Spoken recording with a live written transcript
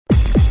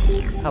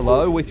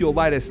Hello, with your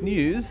latest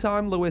news,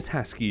 I'm Lewis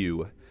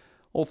Haskew.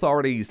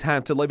 Authorities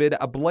have delivered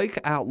a bleak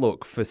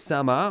outlook for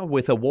summer,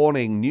 with a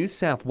warning New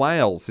South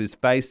Wales is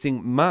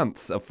facing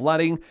months of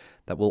flooding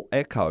that will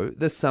echo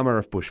the summer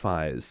of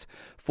bushfires.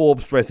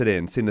 Forbes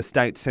residents in the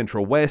state's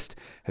central west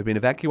have been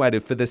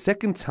evacuated for the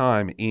second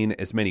time in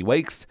as many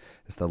weeks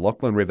as the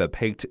Lachlan River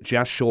peaked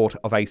just short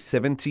of a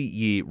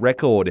 70-year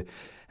record.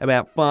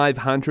 About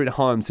 500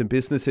 homes and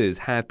businesses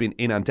have been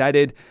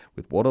inundated,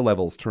 with water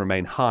levels to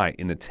remain high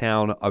in the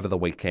town over the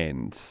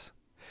weekend.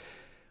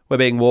 We're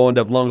being warned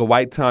of longer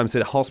wait times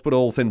at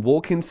hospitals and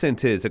walk-in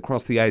centres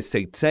across the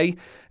ACT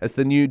as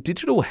the new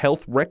digital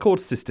health record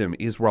system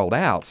is rolled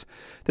out.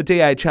 The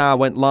DHR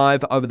went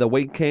live over the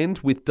weekend,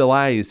 with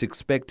delays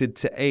expected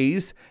to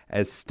ease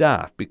as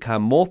staff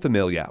become more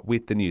familiar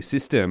with the new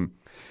system.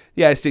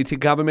 The ACT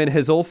government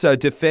has also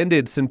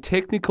defended some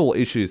technical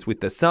issues with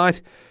the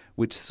site,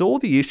 which saw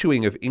the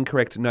issuing of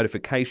incorrect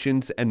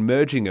notifications and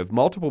merging of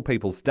multiple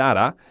people's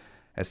data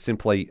as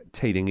simply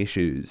teething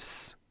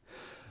issues.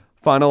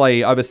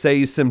 Finally,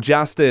 overseas, some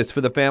justice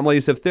for the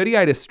families of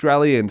 38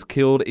 Australians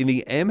killed in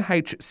the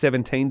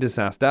MH17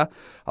 disaster,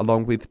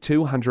 along with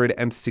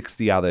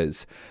 260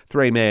 others.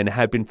 3 men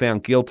have been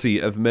found guilty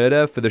of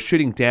murder for the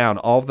shooting down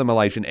of the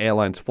Malaysian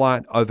Airlines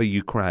flight over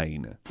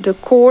Ukraine. The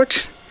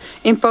court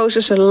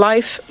imposes a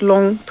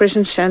lifelong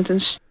prison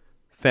sentence.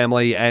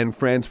 Family and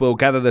friends will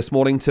gather this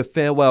morning to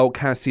farewell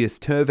Cassius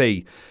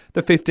Turvey.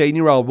 The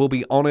 15-year-old will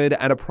be honoured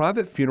at a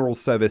private funeral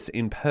service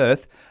in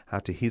Perth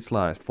after his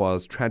life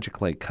was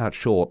tragically cut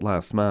short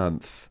last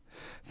month.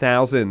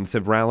 Thousands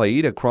have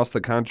rallied across the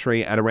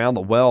country and around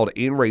the world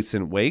in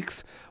recent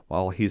weeks,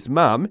 while his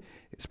mum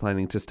is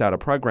planning to start a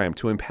program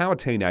to empower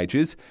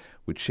teenagers,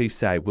 which she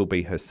say will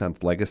be her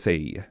son's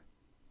legacy.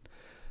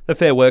 The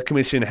Fair Work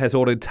Commission has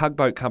ordered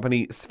tugboat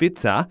company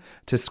Svitzer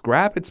to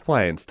scrap its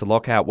plans to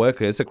lock out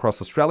workers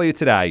across Australia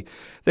today.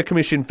 The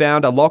Commission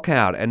found a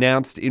lockout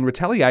announced in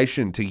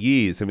retaliation to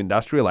years of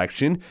industrial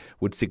action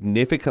would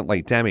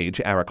significantly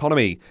damage our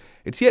economy.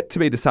 It's yet to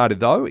be decided,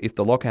 though, if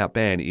the lockout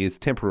ban is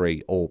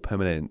temporary or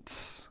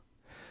permanent.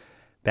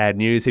 Bad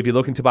news if you're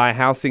looking to buy a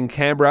house in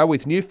Canberra,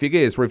 with new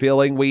figures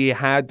revealing we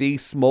had the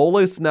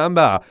smallest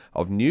number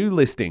of new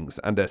listings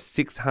under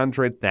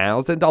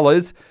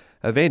 $600,000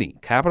 of any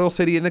capital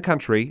city in the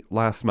country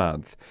last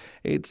month.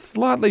 It's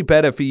slightly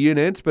better for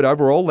units, but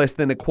overall less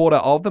than a quarter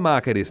of the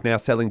market is now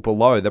selling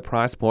below the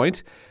price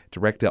point.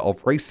 Director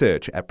of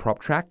Research at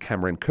PropTrack,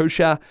 Cameron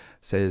Kusha,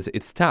 says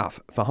it's tough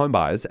for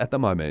homebuyers at the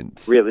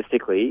moment.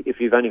 Realistically,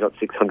 if you've only got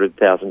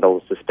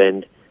 $600,000 to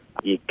spend,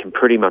 you can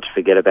pretty much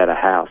forget about a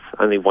house.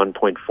 Only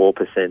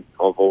 1.4%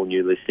 of all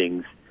new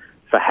listings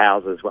for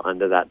houses were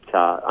under that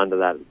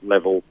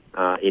level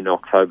in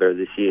October of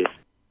this year.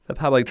 The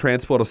Public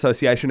Transport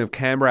Association of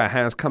Canberra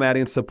has come out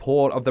in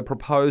support of the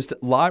proposed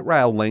light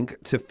rail link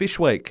to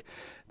Fyshwick.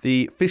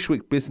 The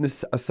Fyshwick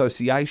Business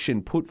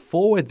Association put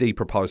forward the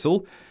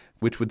proposal,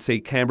 which would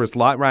see Canberra's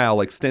light rail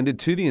extended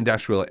to the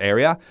industrial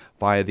area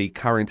via the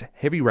current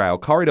heavy rail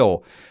corridor.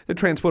 The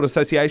Transport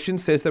Association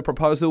says the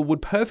proposal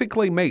would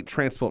perfectly meet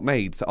transport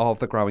needs of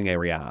the growing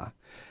area.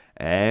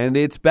 And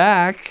it's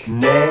back.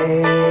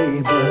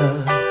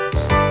 Neighbour.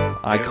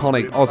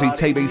 Iconic Aussie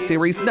TV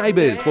series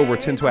Neighbours will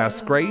return to our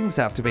screens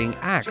after being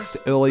axed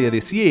earlier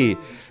this year.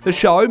 The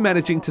show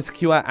managing to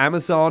secure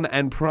Amazon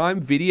and Prime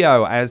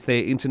Video as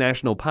their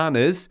international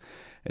partners.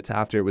 It's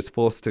after it was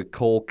forced to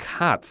call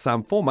cut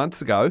some 4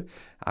 months ago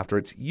after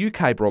its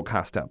UK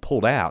broadcaster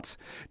pulled out.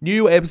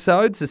 New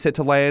episodes are set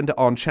to land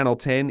on Channel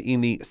 10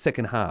 in the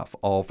second half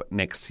of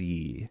next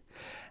year.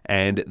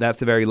 And that's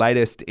the very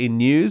latest in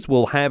news.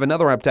 We'll have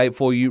another update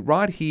for you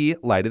right here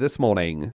later this morning.